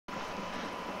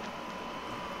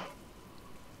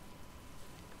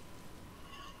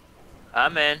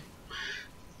I'm in.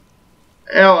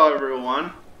 Hello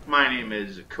everyone, my name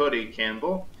is Cody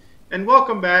Campbell, and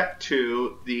welcome back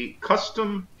to the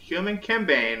custom human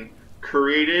campaign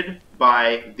created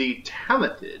by the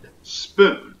talented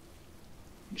Spoon.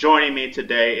 Joining me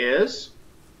today is...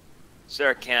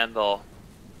 Sir Campbell.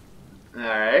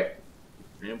 Alright,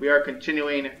 and we are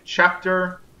continuing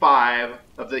Chapter 5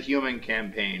 of the human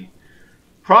campaign.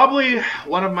 Probably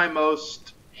one of my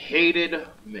most hated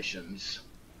missions.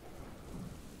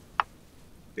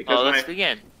 Let's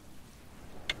begin.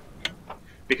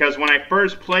 Because when I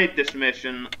first played this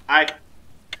mission, I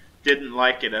didn't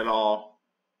like it at all.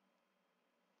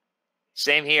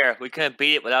 Same here. We couldn't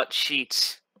beat it without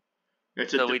cheats.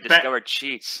 So we discovered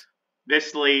cheats.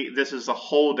 This is a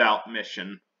holdout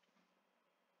mission.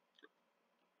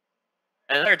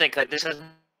 And another thing, this is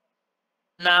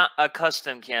not a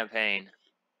custom campaign.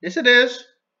 Yes, it is.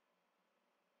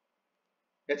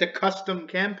 It's a custom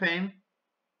campaign.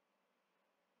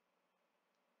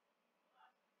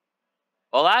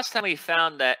 Well, last time we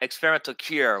found that experimental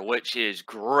cure, which is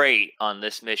great on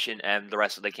this mission and the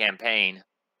rest of the campaign,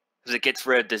 because it gets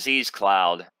rid of disease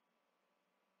cloud.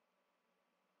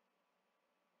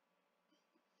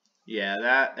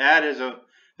 Yeah,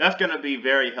 that's going to be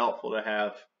very helpful to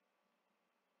have.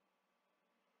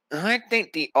 I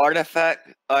think the artifact,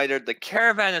 either the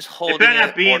caravan is holding it. It better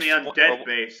not be in the undead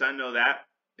base. I know that.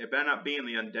 It better not be in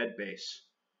the undead base.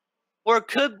 Or it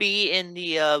could be in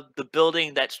the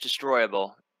building that's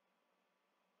destroyable.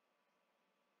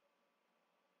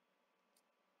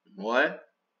 What?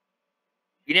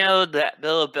 You know that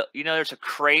there's a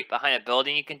crate behind a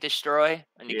building you can destroy,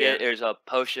 and there's a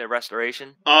potion of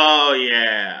restoration. Oh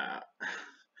yeah,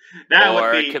 that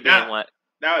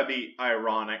would be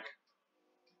ironic.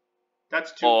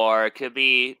 That's too. Or it could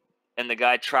be in the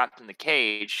guy trapped in the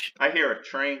cage. I hear a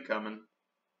train coming.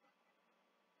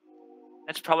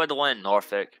 That's probably the one in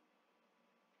Norfolk.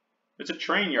 It's a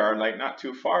train yard, like not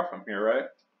too far from here, right?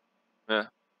 Yeah.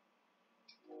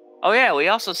 Oh yeah, we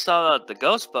also saw the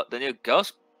new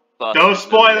Ghostbusters. No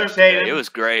spoilers, Hayden. It was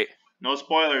great. No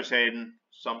spoilers, Hayden.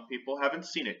 Some people haven't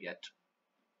seen it yet.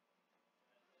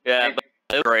 Yeah, but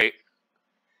it was great.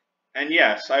 And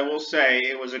yes, I will say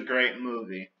it was a great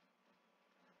movie.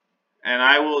 And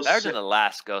I will better than the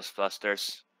last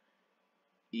Ghostbusters.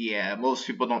 Yeah, most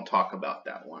people don't talk about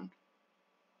that one.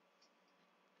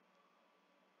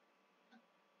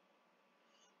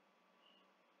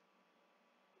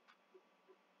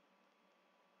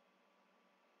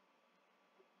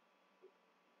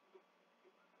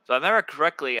 So if I remember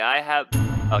correctly,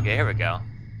 okay, here we go.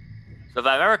 So if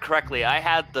I remember correctly, I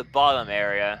have the bottom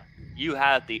area, you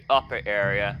have the upper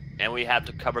area, and we have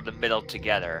to cover the middle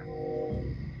together.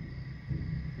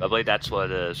 I believe that's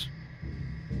what it is.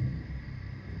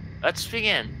 Let's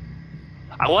begin.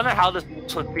 I wonder how this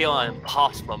would feel on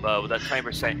impossible mode with that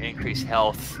 20% increased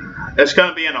health. It's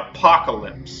gonna be an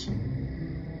apocalypse.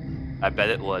 I bet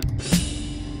it would.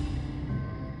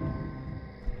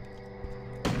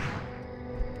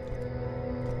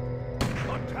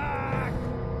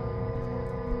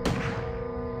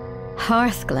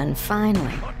 Hearthglen,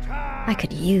 finally. I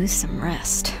could use some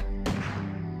rest.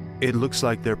 It looks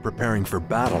like they're preparing for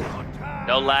battle.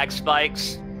 No lag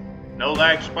spikes. No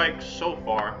lag spikes so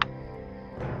far.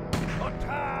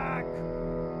 Attack!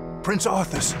 Prince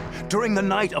Arthas, during the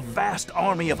night a vast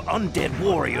army of undead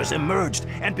warriors emerged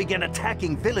and began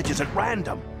attacking villages at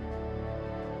random.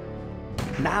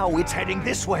 Now it's heading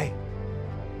this way.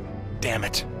 Damn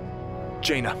it.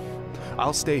 Jaina,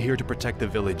 I'll stay here to protect the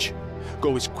village.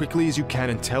 Go as quickly as you can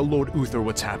and tell Lord Uther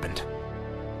what's happened.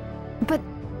 But...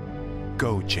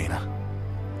 Go, Jaina.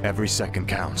 Every second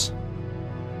counts.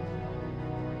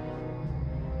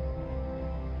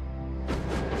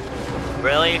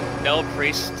 Really? No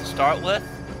priests to start with?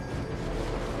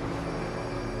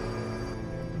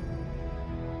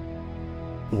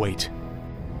 Wait.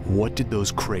 What did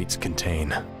those crates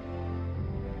contain?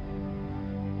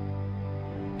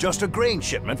 Just a grain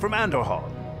shipment from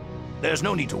Andorhal. There's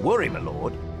no need to worry, my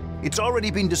lord. It's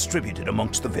already been distributed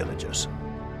amongst the villagers.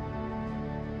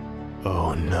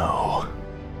 Oh no.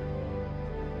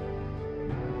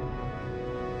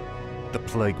 The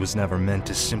plague was never meant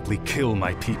to simply kill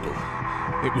my people.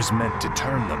 It was meant to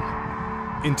turn them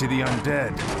into the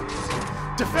undead.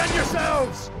 Defend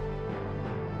yourselves!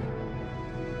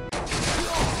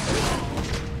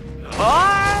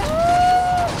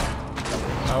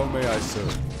 How may I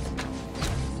serve?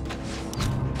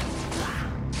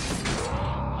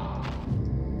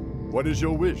 What is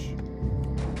your wish?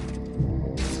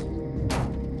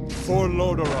 For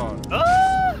Lordaeron.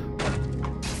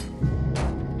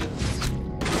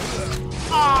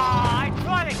 I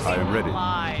tried to I am ready.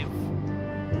 alive.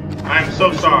 I'm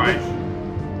so sorry.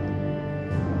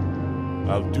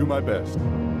 I'll do my best.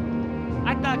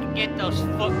 I thought I could get those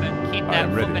footmen, keep I that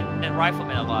am ready. footman and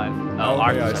rifleman alive. How Oh, may I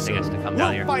Arthur, I think has serve? to come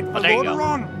down here. Fight Oh, for there you go.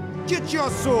 Lordaeron! Get your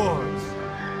swords!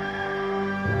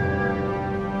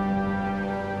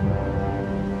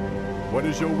 What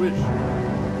is your wish?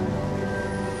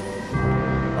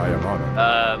 I am honored.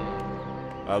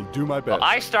 Well, I'll do my best.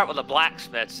 I start with a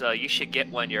blacksmith, so you should get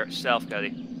one yourself,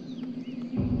 Cody.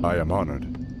 I am honored.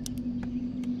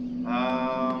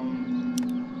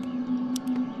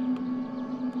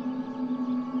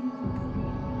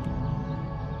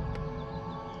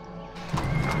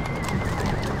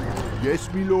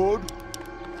 Yes, me lord.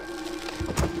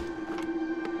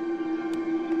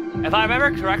 If I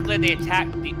remember correctly, they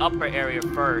attacked the upper area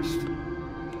first.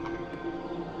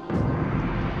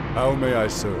 How may I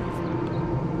serve?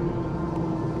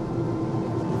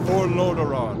 For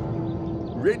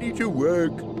Lordaeron. Ready to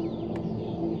work.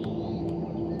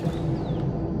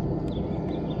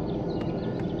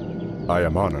 I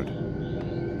am honored.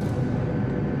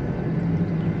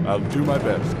 I'll do my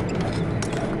best.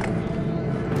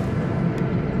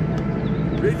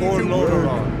 Ready for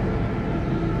Lordaeron.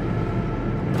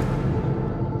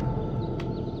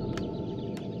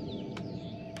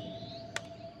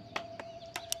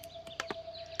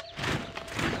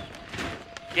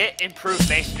 Get improved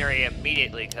masonry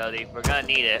immediately, Cody. We're gonna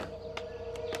need it.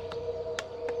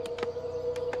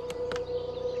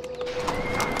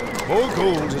 More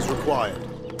gold is required.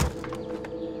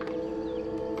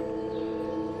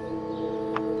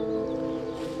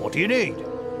 What do you need?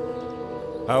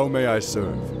 How may I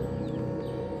serve?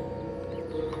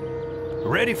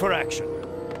 Ready for action.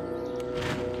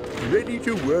 Ready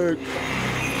to work.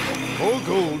 More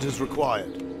gold is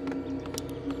required.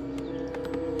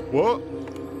 What?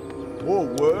 More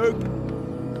work?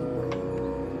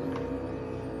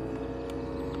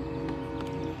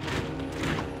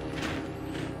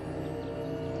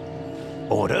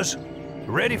 Orders.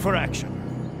 Ready for action.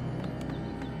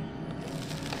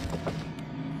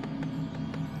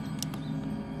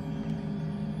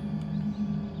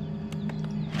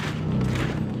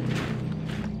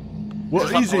 What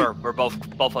This is one it? where we're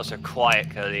both of us are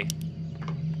quiet, Cody.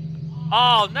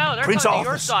 Oh no, they're Prince coming to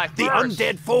your Arthas, side the first.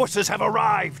 undead forces have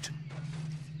arrived.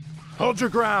 Hold your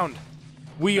ground.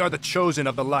 We are the chosen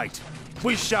of the light.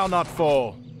 We shall not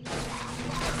fall.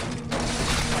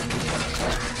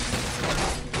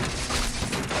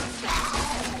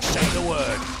 Say the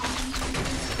word.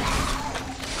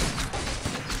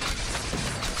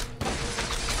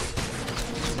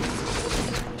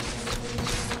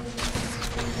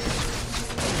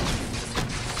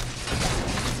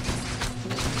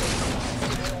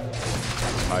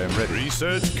 I am ready.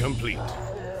 Research complete.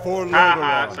 For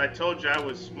Haha, so Lordaeron. I told you I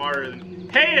was smarter than...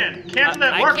 Hayden, cancel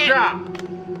that I workshop!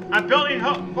 I'm building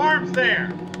farms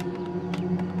there!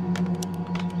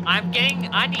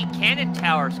 I need cannon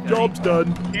towers, Cody. Job's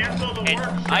done. Cancel the And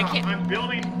workshop. I can't- I'm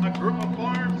building a group of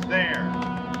farms there.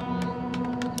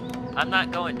 I'm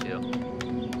not going to.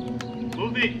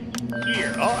 Move it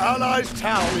here. Our allies'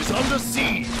 town is under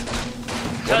siege.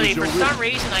 Cody, is your for wish? some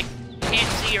reason I can't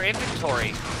see your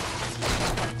inventory.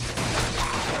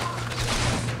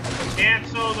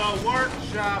 Cancel the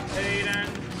workshop, Hayden.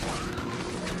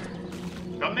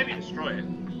 Don't maybe destroy it.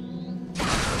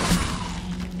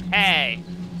 Hey,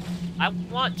 I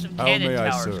want some How cannon may I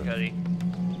towers, serve? Cody.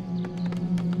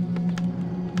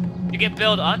 You can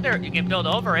build under, you can build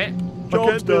over it.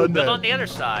 Job's done Build then. on the other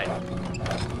side.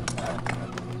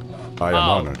 I am Oh.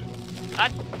 honored. I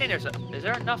think is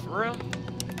there enough room?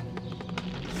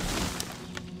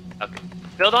 Okay.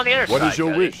 Build on the other side. What is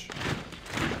your Cody. wish?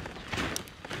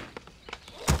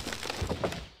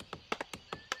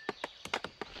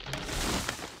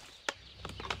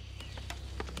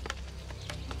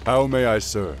 How may I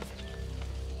serve?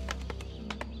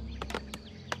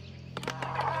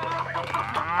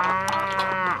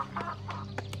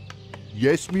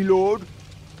 Yes, me lord.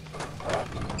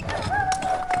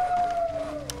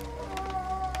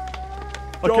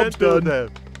 Job's done.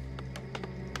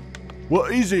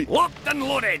 What is it? Locked and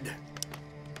loaded.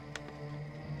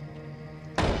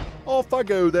 Off I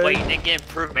go then. Wait, you didn't get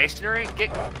improved masonry?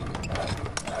 Get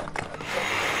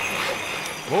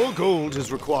More gold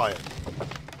is required.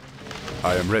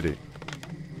 I am ready.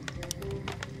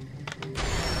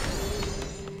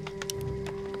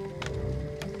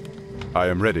 I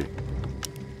am ready.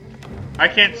 I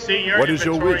can't see your What is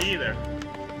your inventory wish? either.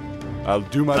 I'll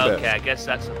do my okay, best. I guess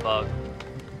that's a bug.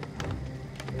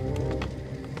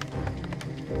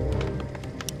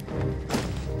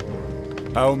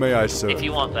 How may I serve? If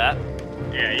you want that.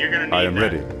 Yeah, you're gonna need I am that.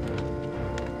 ready.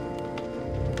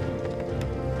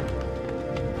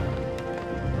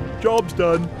 Job's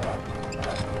done.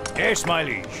 Yes, my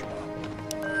liege.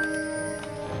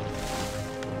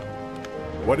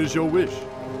 What is your wish?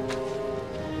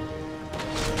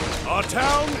 Our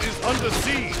town is under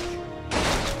siege.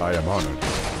 I am honored.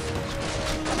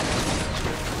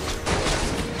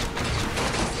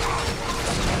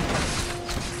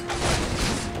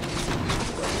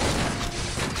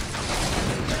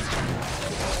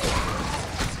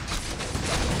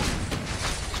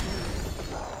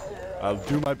 I'll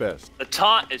do my best. The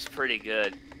taunt is pretty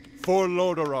good. For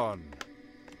Lordaeron.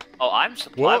 Oh, I'm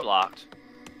supply What? blocked.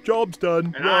 Job's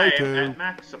done. And I am Righto. at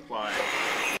max supply.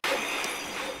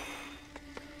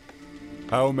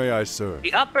 How may I serve?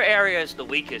 The upper area is the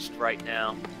weakest right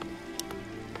now.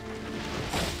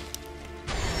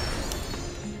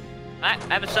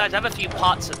 Besides, I have a few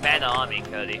pots of mana on me,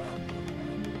 Cody.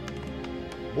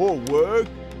 More work?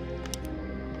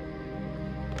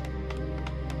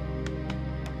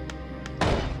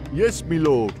 Yes, me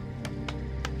lord.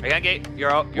 Are you gonna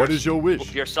get What is your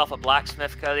wish? yourself a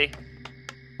blacksmith, Cody?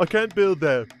 I can't build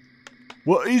there.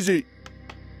 What is it?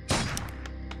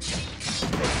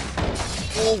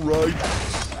 All right.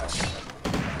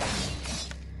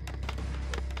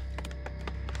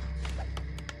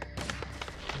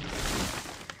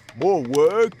 More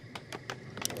work?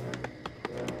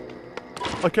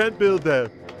 I can't build there.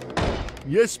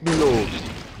 Yes, me lord.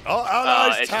 Our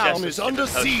allies' It's town just is a under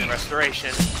potion siege.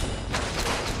 restoration.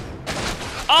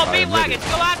 Oh, I beam am wagons,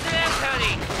 go after them,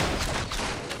 Cody!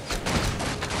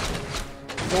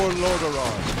 For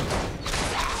Lordaeron.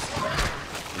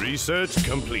 Research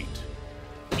complete.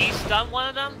 Can you stun one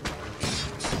of them?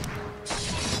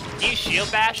 Can you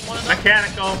shield bash one of them?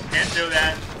 Mechanical, can't do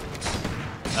that.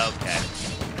 Okay.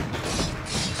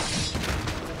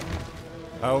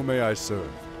 How may I serve?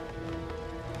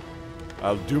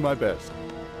 I'll do my best.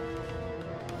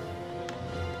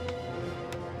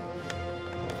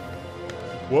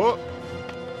 What?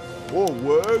 More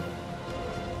work?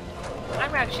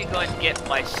 I'm actually going to get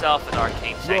myself an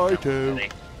arcane sanctum. Righto. Cody.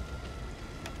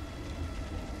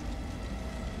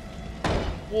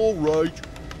 All right.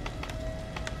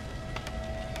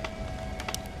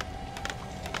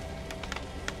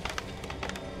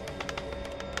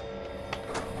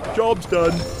 Job's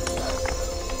done.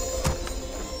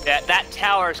 Yeah, that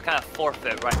tower is kind of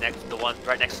forfeit right next to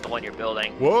the one you're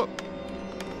building. What?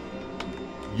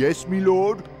 Yes, me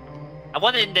lord. I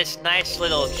wanted this nice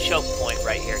little choke point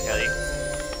right here, Cody.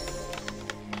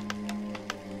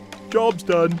 Job's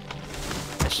done.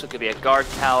 This could be a guard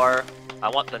tower. I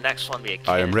want the next one to be a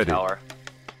I am cannon ready. tower.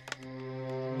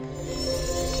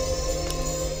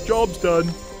 Job's done.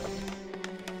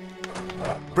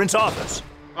 Prince Arthas,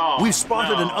 Oh, we've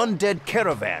spotted no. an undead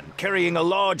caravan carrying a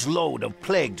large load of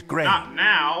plagued grain. Not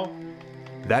now.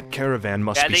 That caravan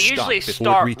must Yeah, be they stopped usually before it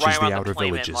start reaches right the around outer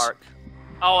 20-minute villages. mark.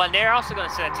 Oh, and they're also going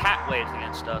to send attack waves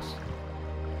against us.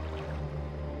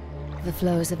 The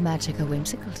flows of magic are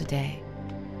whimsical today.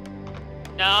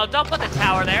 No, don't put the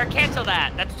tower there. Cancel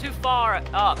that. That's too far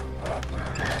up.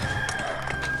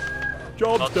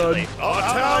 Job's Well, too done. late. Our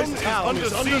allies' town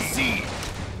is under siege.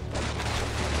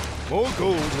 More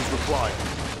gold is required.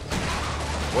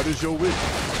 What is your wish?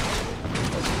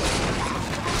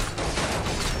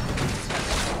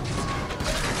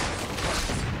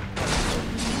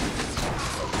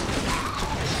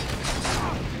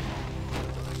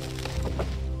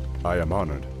 I am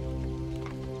honored.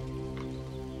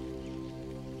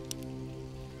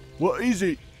 What is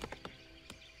it?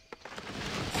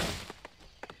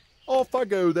 Off I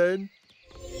go then.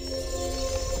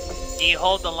 Can you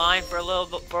hold the line for a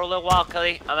little while,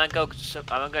 Cody? I'm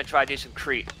gonna try to do some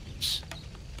creeps.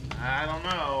 I don't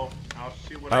know. I'll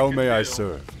see what I How can may do. I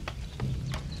serve?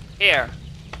 Here.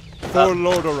 For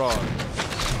Lordaeron.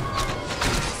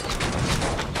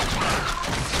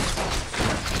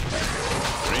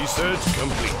 Research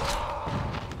complete.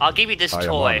 I'll give you this I am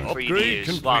toy honored. for you to Upgrade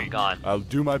use while I'm complete. gone. I'll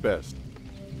do my best.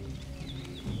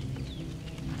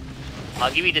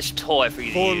 I'll give you this toy for you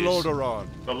to For use. Lordaeron.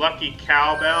 The lucky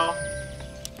cowbell.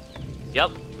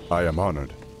 Yep. I am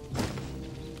honored.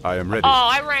 I am ready. Oh,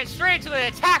 I ran straight into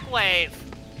an attack wave.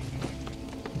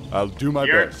 I'll do my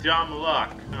Your best. dumb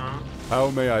luck, huh? How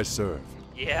may I serve?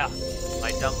 Yeah,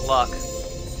 my dumb luck.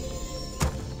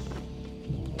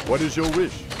 What is your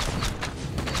wish?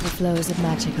 The flows of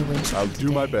magic are whimsical I'll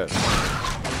do my today. best.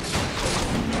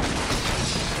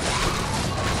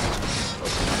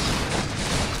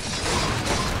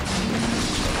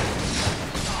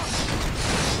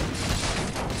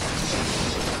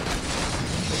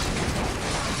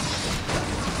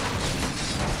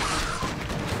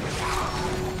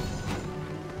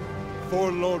 For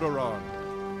Lordaeron.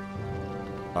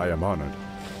 I am honored.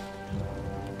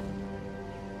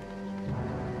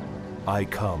 I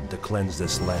come to cleanse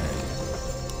this land.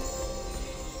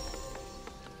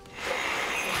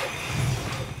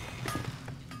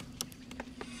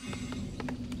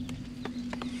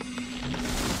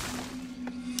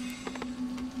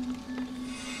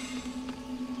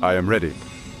 I am ready.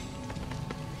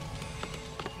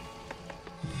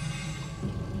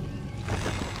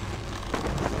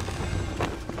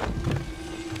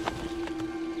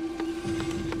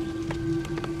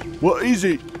 What is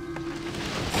it?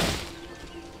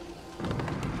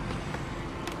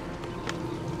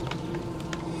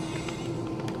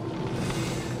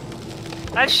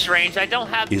 That's strange. I don't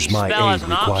have the Is my spell aid as an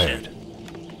required? option.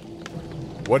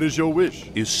 What is your wish?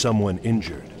 Is someone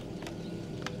injured?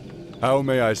 How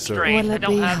may I serve? Strange. Will I it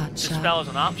don't be have hot, the sir? spell as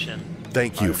an option.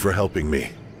 Thank you for helping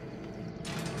me.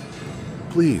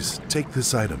 Please, take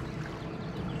this item.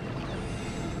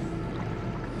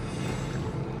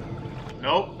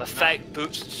 Nope. Effect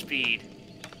boosts speed.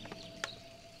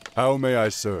 How may I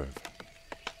serve?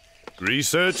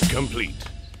 Research complete.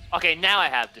 Okay, now I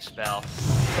have the spell.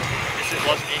 This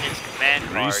wasn't in its command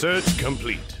card. Research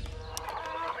complete.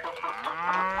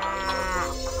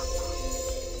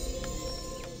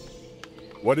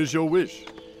 What is your wish?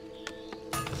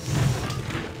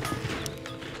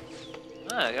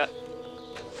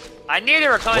 I need to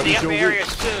recover What the is upper your area wish?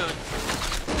 soon.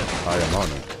 I am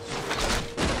honored.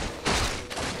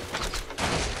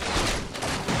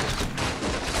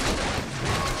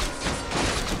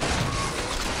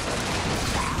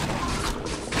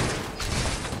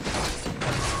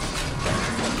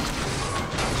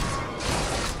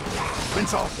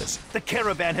 Prince Arthas, the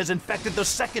caravan has infected the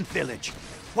second village.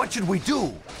 What should we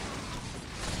do?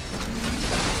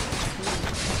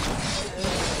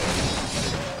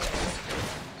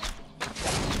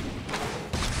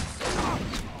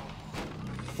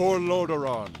 For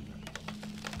Lordaeron.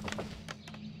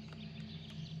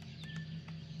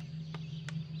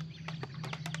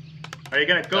 Are you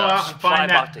gonna go out and find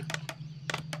that? Fly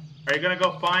Are you gonna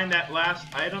go find that last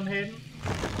item, Hayden?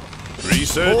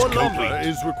 Research More complete. lumber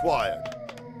is required.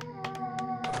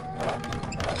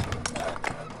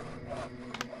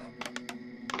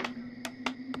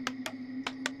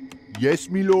 Yes,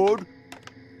 me lord.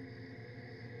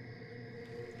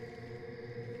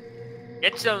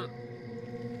 Get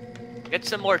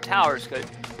some more towers, good.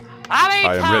 How many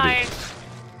I am ready. times?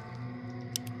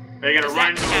 Are you gonna Does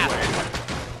run that into count? away?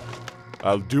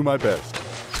 I'll do my best.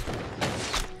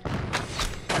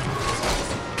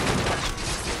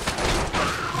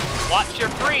 Watch your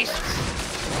priests.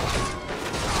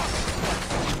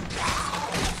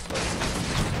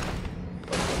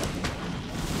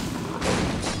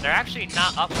 They're actually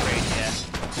not upgraded yet.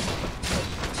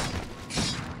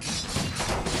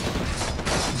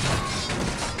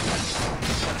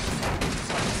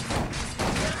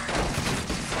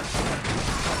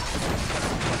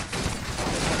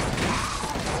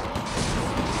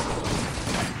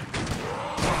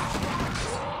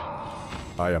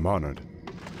 I am honored.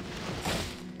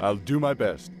 I'll do my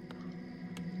best.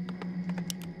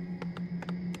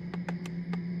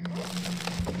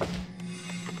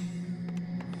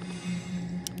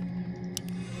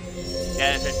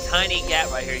 Yeah, there's a tiny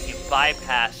gap right here. You can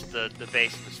bypass the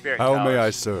base of the spirit How may I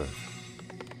towers. serve?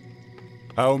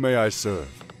 How may I serve?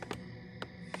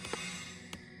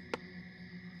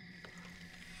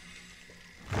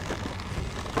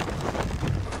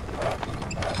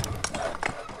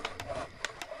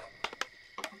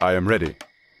 I am ready.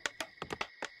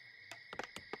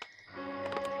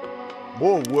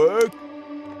 More work?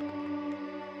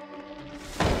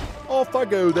 Off I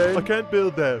go then. I can't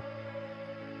build there.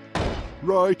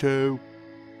 Righto.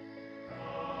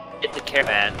 Get the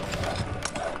caravan.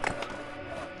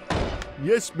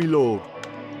 Yes, me lord.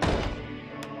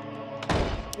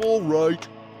 All right.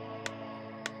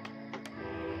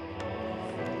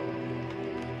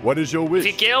 What is your If you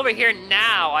wish? get over here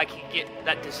now, I can get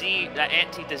that disease. That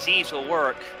anti-disease will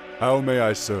work. How may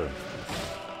I serve?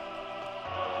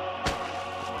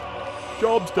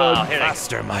 Job's done. Oh, here they go.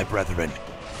 Faster, my brethren.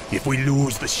 If we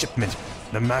lose the shipment,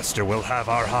 the master will have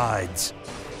our hides.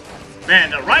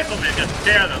 Man, the riflemen just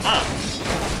tear them up.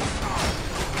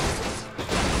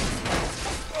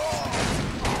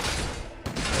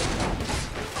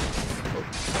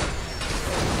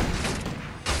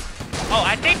 Oh,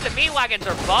 I think the meat wagons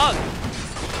are bugged.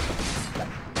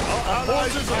 Our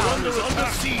forces are under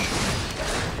siege.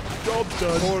 Job's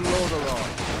done. For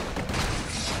Lordaeron.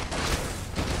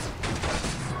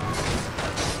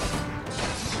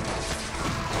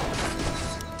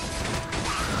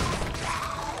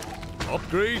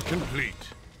 Upgrade complete.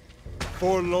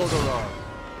 For Lordaeron.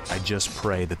 I just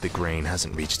pray that the grain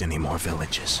hasn't reached any more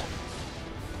villages.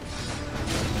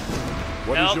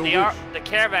 What no, is your wish? the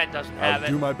caravan doesn't have I'll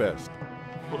it. do my best.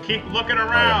 We'll keep looking I am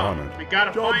around. honored. We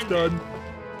gotta Job's find done. it.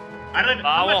 I don't.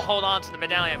 I How will much, hold on to the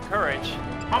Medallion of Courage.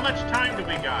 how much time do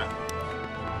we got?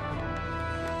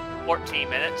 14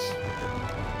 minutes.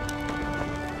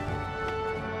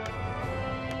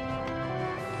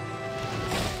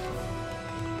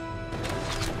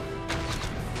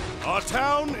 Our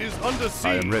town is under siege.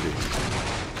 I am ready.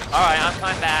 Alright, I'm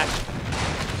coming back.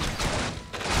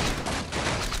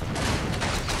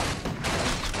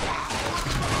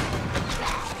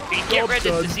 If you can get rid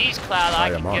of the disease cloud,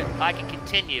 I can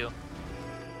continue.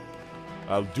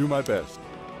 I'll do my best.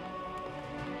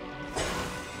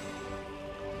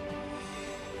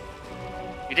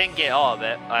 You didn't get all of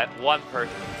it. One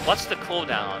person. What's the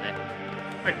cooldown on it?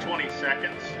 Like 20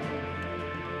 seconds.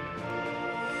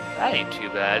 That ain't too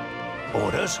bad.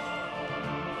 Orders?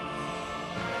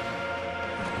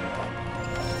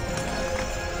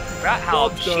 Forgot how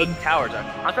Job's cheap done. towers are.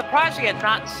 I'm surprised we have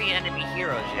not seen enemy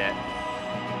heroes yet.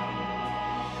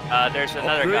 There's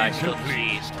another guy Upgrade still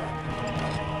complete. diseased.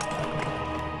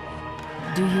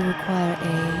 Do you require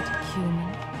aid, human?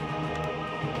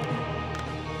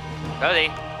 Cody,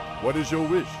 What is your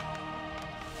wish?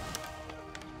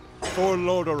 For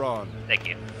Lordaeron, thank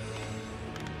you.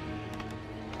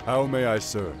 how may I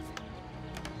serve?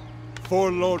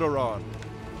 For Lordaeron,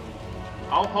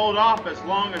 I'll hold off as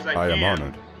long as I I can. am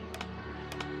honored.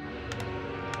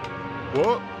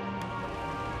 what?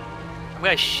 I'm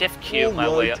gonna shift cube my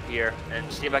way up here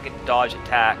and see if I can dodge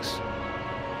attacks.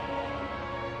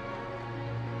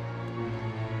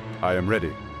 I am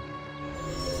ready.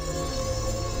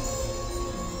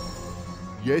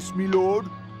 Yes, me lord.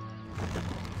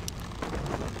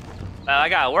 I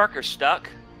got a worker stuck.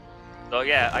 So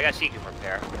yeah, I got seeking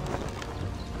repair.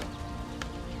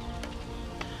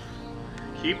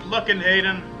 Keep looking,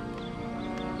 Hayden.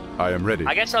 I am ready.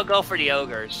 I guess I'll go for the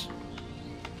ogres.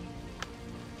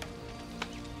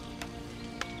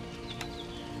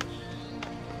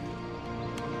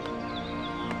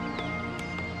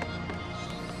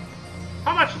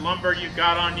 How much lumber you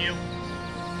got on you?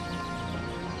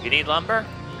 You need lumber?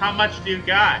 How much do you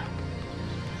got?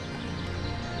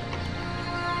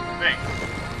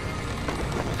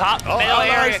 Thanks. Top Our middle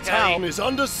area, allies' Cody. town is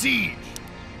under siege.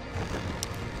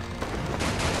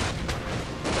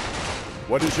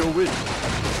 What is your wish?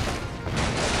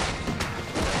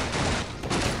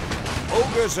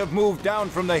 Ogres have moved down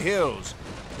from the hills.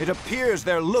 It appears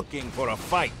they're looking for a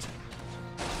fight.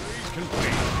 Complete.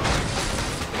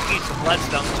 Need some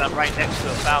bloodstone because I'm right next to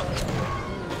a fountain.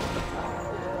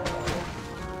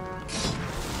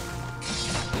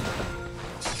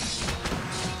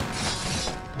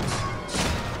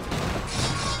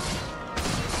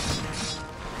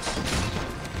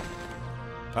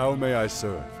 How may I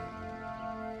serve?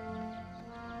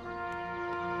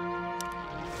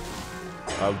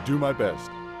 I'll do my best.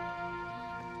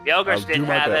 The ogres I'll do didn't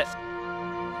my have best.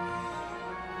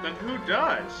 Then who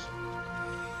does?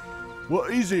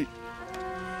 What is it?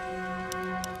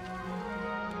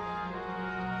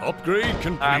 Upgrade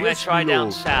complete. Alright, I'm gonna Yes, try down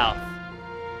Lord. south.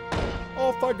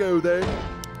 Off I go then.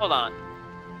 Hold on.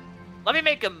 Let me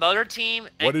make a motor team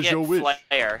and What is get your wish?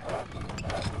 flare.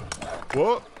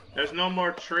 What? There's no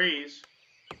more trees.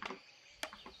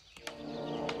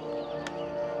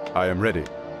 I am ready.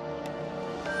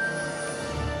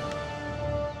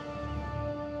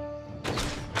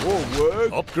 More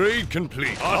work. Upgrade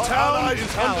complete. Our town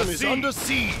is under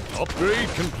siege. Upgrade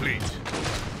complete.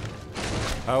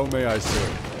 How may I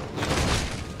serve?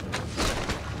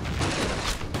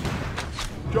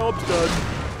 Job's done.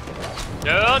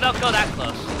 No, don't go that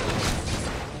close.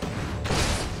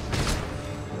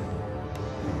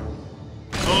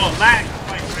 Oh, lag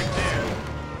spike right there.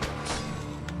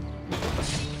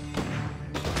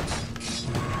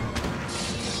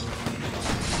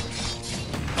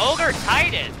 Ogre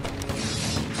Titan!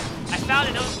 I found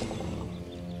an ogre.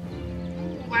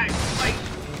 Lag spike.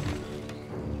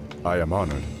 I am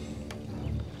honored.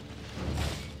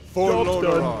 For Job's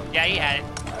Lordaeron, Yeah, he had it.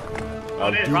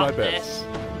 I'll is do my Drop best. this.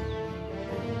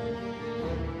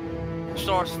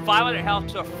 Restores 500 health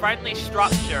to a friendly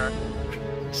structure.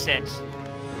 6.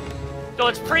 So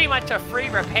it's pretty much a free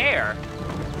repair.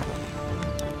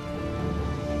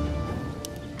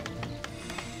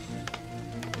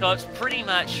 So it's pretty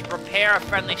much repair a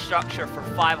friendly structure for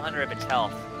 500 of its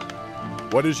health.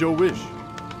 What is your wish?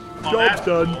 Oh, Job's that's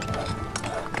done. cool.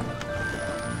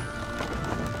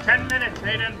 10 minutes,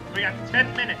 Hayden. We got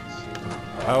 10 minutes.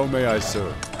 How may I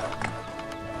serve?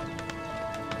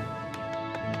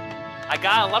 I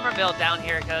got a lumber mill down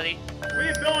here, Cody. What are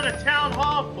you building a town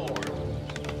hall for?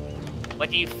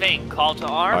 What do you think? Call to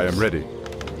arms? I am ready.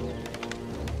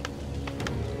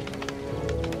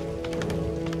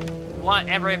 want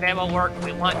every available work.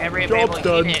 We want every Job available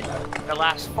done. unit. The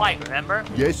last fight, remember?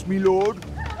 Yes, me lord.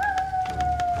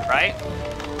 Right?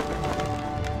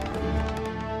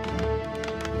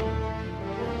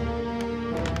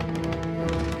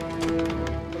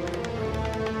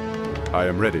 I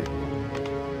am ready.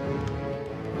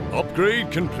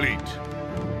 Upgrade complete.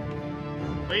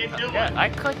 What are you doing? Yeah, I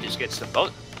could just get some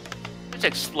boat. Just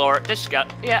explore it. Just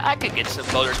got. Yeah, I could get some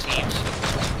motor teams.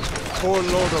 For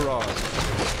Lordaeron.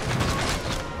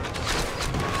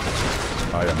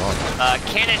 I am on.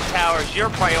 Cannon towers. Your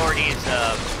priority is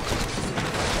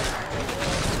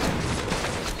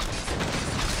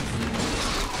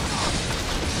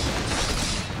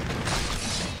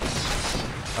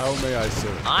How may I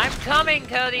serve? I'm coming,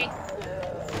 Cody.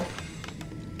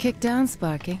 Kick down,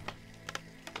 Sparky.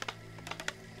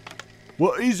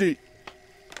 What is it?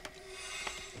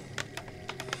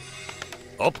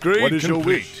 Upgrade What is your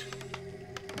complete. wish?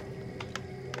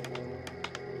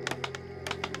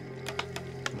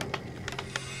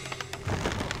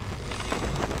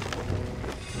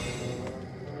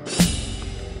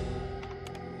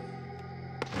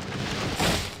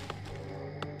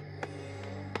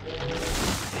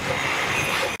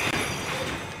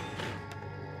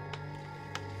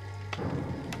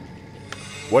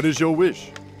 What is your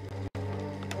wish?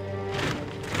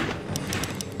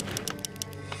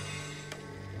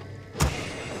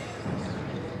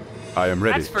 I am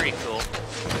ready. That's pretty cool.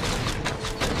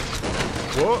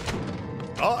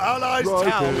 What? Our allies' Right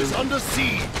town then. is under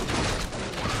siege.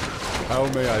 How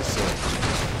may I serve?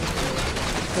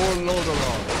 For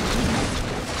Lordaeron.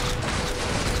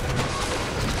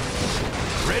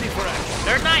 Ready for action.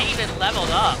 They're not even leveled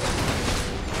up.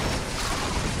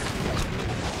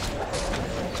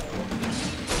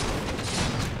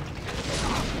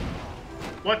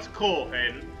 What's cool,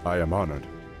 Hayden? I am honored.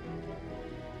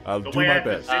 I'll The do way my I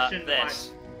best. positioned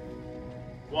This.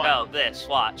 What? No, this.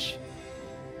 Watch.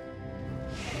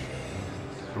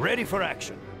 Ready for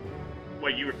action.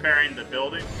 What, you repairing the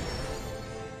building?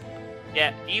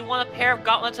 Yeah. Do you want a pair of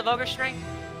gauntlets of ogre strength?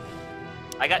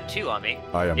 I got 2 on me.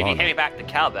 I am If you honored. hand me back the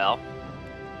cowbell.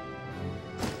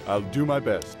 I'll do my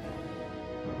best.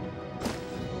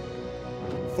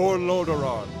 For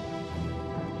Lordaeron.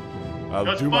 I'll It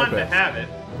was do my fun to best. have it.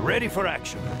 Ready for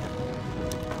action.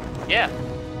 Yeah.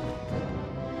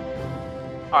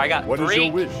 All right, I got What 3. is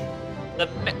your wish?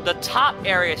 The top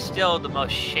area is still the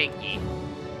most shaky.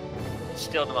 It's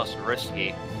still the most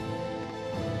risky.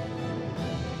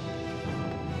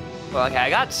 Well, okay, I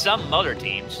got some motor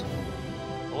teams.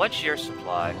 What's your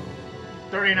supply?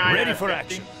 39 Ready out of for 50.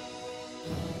 action.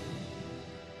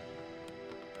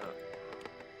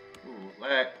 Ooh,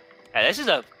 that, Hey, this is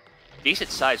a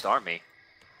decent-sized army.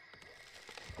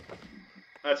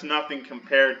 that's nothing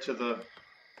compared to the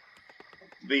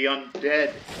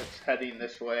undead that's heading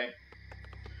this way.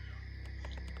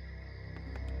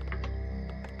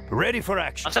 Ready for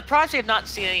action. I'm surprised they've not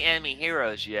seen any enemy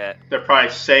heroes yet. They're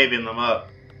probably saving them up.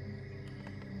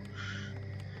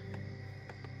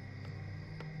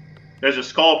 There's a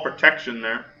skull protection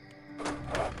there.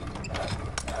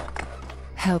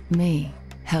 Help me,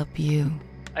 help you.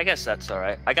 I guess that's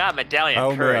alright. I got a medallion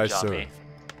How of may I courage on serve? me.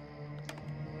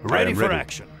 Ready am for ready.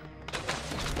 action.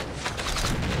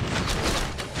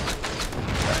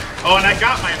 Oh, and I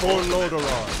got my For ultimate.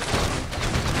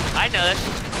 Lordaeron. I know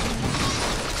this.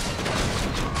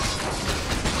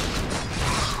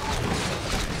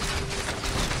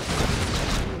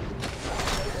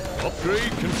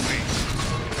 Upgrade complete.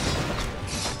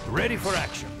 Ready for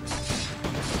action.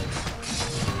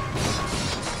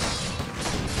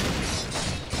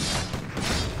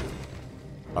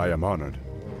 I am honored.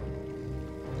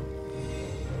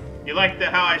 You like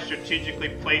how I strategically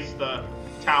placed the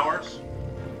towers?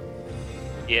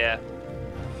 Yeah.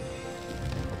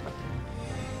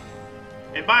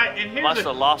 And here's Must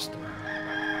have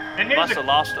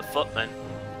lost. a A footman.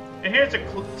 and here's a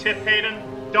tip, Hayden.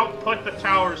 Don't put the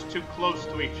towers too close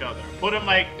to each other. Put them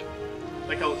like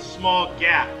a small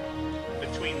gap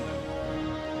between them.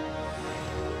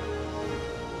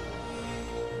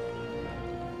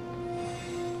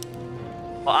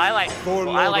 Well, I like to do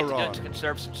Lordaeron. it to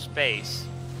conserve some space.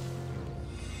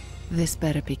 This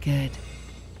better be good.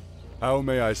 How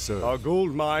may I serve? Our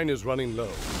gold mine is running low.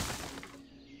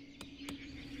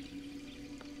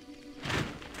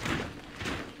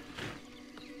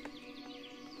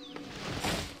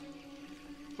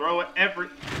 Throw it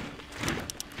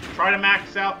Try to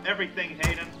max out everything,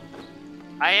 Hayden.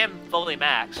 I am fully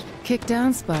maxed. Kick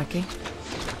down, Sparky.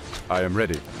 I am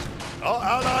ready. Our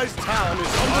allies' town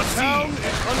is under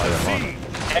siege.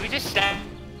 Have you just said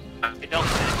I don't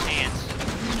stand a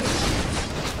chance?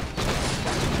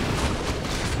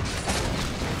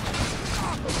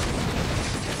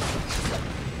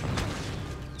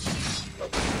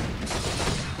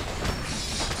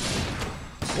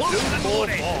 more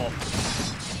fall.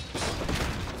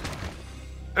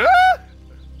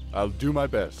 I'll do my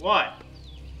best. What?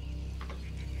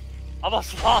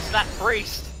 Almost lost that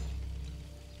priest.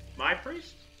 My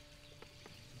priest?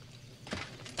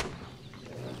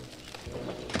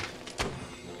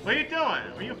 What are you doing?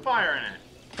 What are you firing at?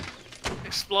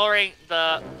 Exploring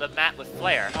the map with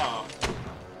flare. Oh.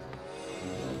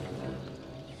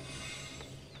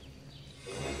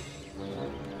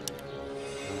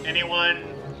 Anyone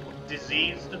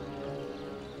diseased?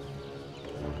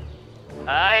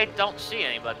 I don't see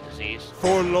anybody diseased.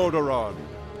 For Lordaeron.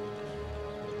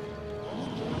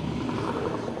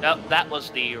 Nope, that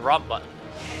was the wrong button.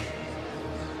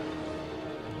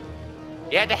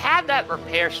 Yeah, to have that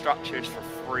repair structures for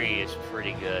free is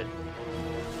pretty good.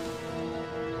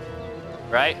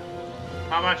 Right?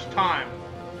 How much time?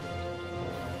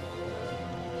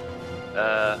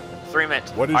 3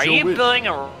 minutes. What is Are your you wish? building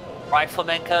a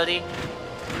rifleman, Cody?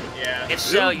 Yeah. If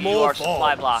so, Build you more are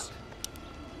supply bombs. blocked.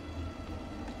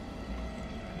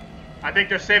 I think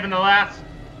they're saving the last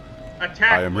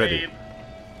attack I am ready. wave.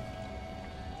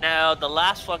 No, the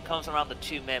last one comes around the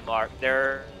 2-minute mark.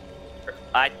 They're,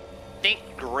 I think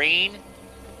green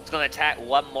is going to attack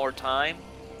one more time.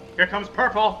 Here comes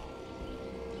purple.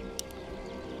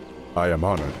 I am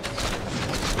honored.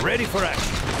 Ready for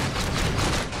action.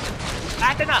 The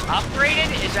fact they're not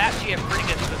upgraded is actually a pretty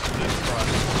good boost for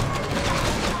us.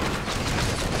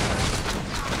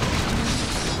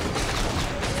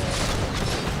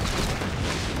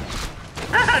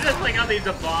 Just like how these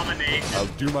abominations I'll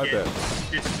do my get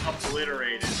best. just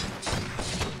obliterated.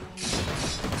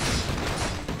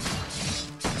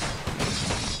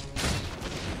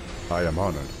 I am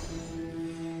honored.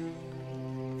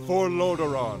 For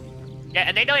Lordaeron. Yeah,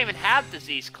 and they don't even have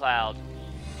disease cloud.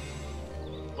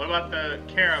 What about the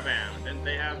caravan? Didn't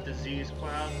they have disease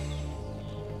cloud?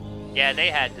 Yeah, they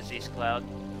had disease cloud.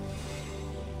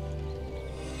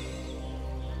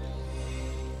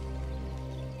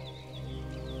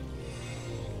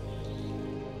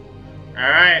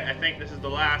 Alright, I think this is the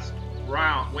last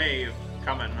round wave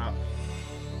coming up.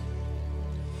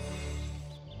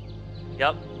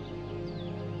 Yep.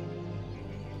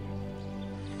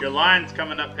 Your line's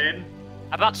coming up, Hayden.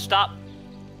 How about stop?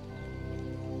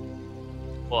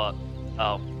 What?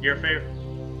 Oh. Your favorite.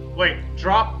 Wait,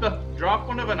 drop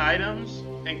one of an items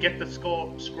and get the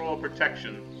scroll of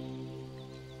protection.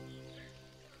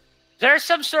 There's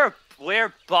some sort of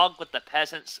weird bug with the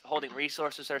peasants holding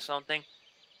resources or something.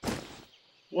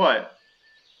 What?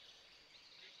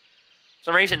 For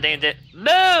some reason they did.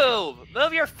 Move!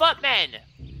 Move your footmen!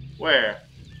 Where?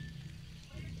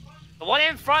 The one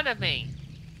in front of me.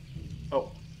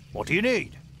 Oh. What do you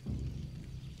need?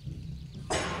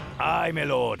 Aye, my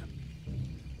lord.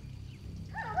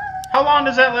 How long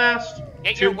does that last?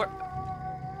 Get your work.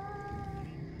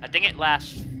 I think it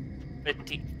lasts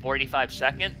 45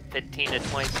 seconds, 15 to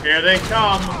 20. Here they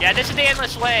come. Yeah, this is the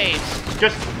endless waves.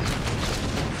 Just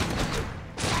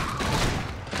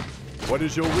What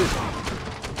is your wish?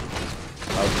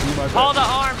 I'll do my Call best.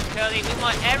 the arms, Cody. We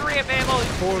want every available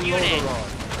For unit.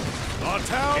 Lordaeron. Our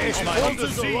town Yes, and my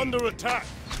forces lord. are under attack.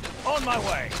 On my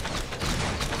way.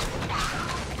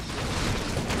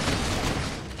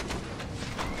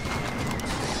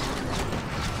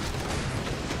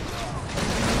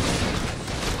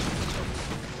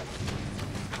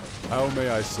 How may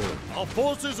I serve? Our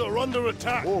forces are under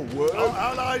attack. Oh, word. Our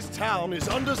allies' town is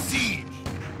under siege.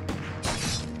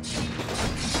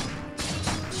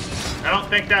 I don't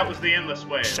think that was the endless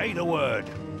wave. Say the word.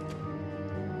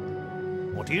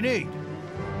 What do you need?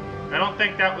 I don't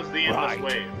think that was the endless Right.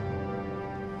 wave.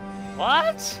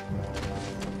 What?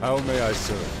 How may I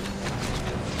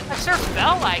serve? That sure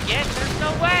felt like it. There's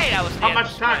no way that was the How much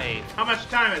endless time? wave. How much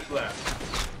time is left?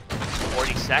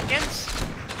 40 seconds?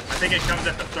 I think it comes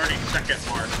at the 30-second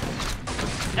mark.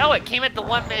 No, it came at the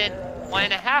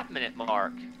 1.5 minute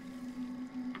mark.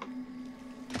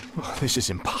 This is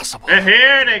impossible. And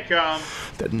here they come.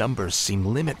 The numbers seem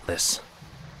limitless.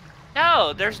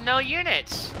 No, there's no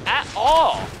units at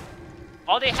all.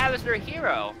 All they have is their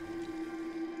hero.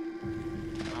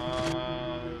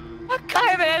 What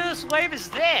kind of endless wave is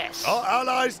this? Our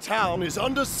allies' town is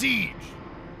under siege.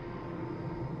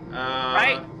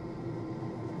 Right?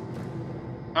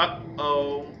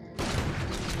 Uh-oh.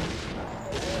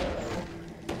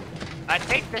 I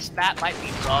think this map might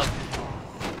be bugged.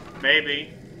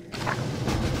 Maybe.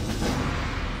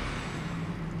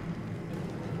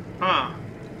 Huh.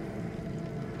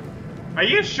 Are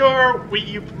you sure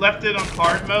you left it on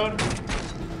hard mode?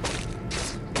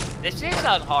 This is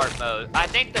on hard mode. I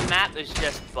think the map is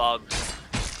just bugged.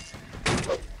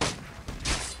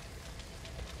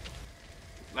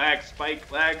 Lag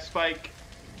spike, lag spike.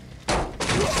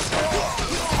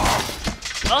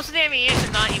 Most of the enemies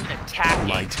are not even attacking.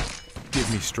 Light,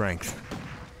 give me strength.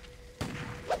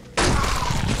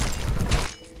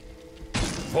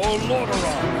 For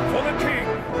Lordaeron, for the king!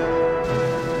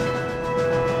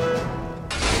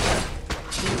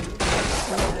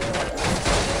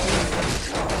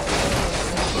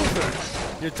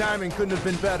 Your timing couldn't have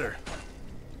been better.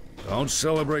 Don't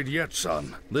celebrate yet,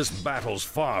 son. This battle's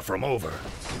far from over.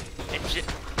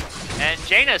 And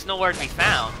Jaina's nowhere to be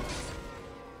found.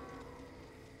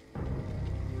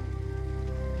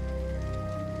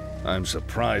 I'm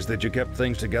surprised that you kept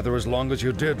things together as long as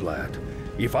you did, lad.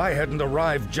 If I hadn't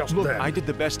arrived just Look, then... I did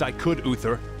the best I could,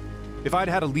 Uther. If I'd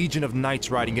had a legion of knights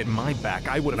riding at my back,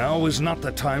 I would have... Now is not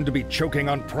the time to be choking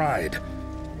on pride.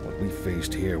 What we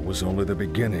faced here was only the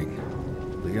beginning.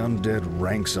 The undead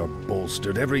ranks are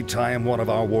bolstered every time one of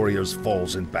our warriors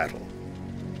falls in battle.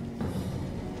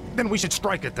 Then we should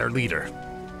strike at their leader.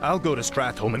 I'll go to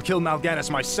Stratholme and kill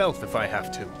Mal'Ganis myself if I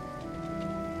have to.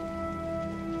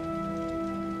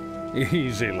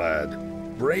 Easy,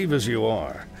 lad. Brave as you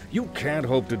are, you can't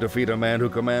hope to defeat a man who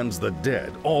commands the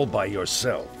dead all by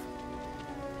yourself.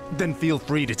 Then feel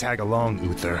free to tag along,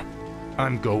 Uther.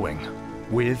 I'm going,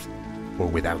 with or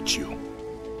without you.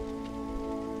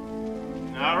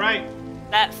 All right.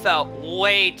 That felt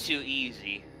way too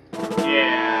easy.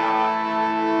 Yeah,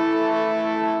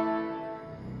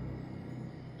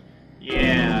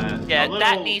 Yeah,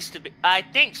 that needs to be... I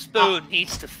think Spoon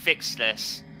needs to fix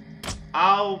this.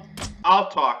 I'll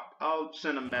talk. I'll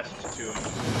send a message to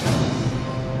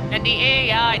him. And the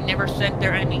AI never sent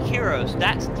their enemy heroes.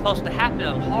 That's supposed to happen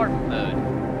on hard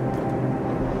mode.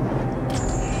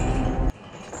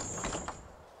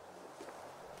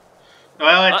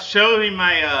 Well, it's showing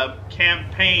my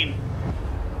campaign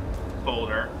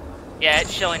folder. Yeah,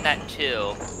 it's showing that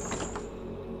too.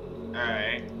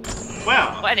 Alright.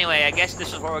 Well, Anyway, I guess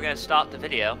this is where we're going to stop the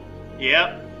video.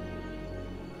 yep.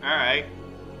 Alright.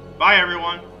 Bye,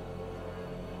 everyone.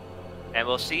 And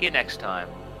we'll see you next time.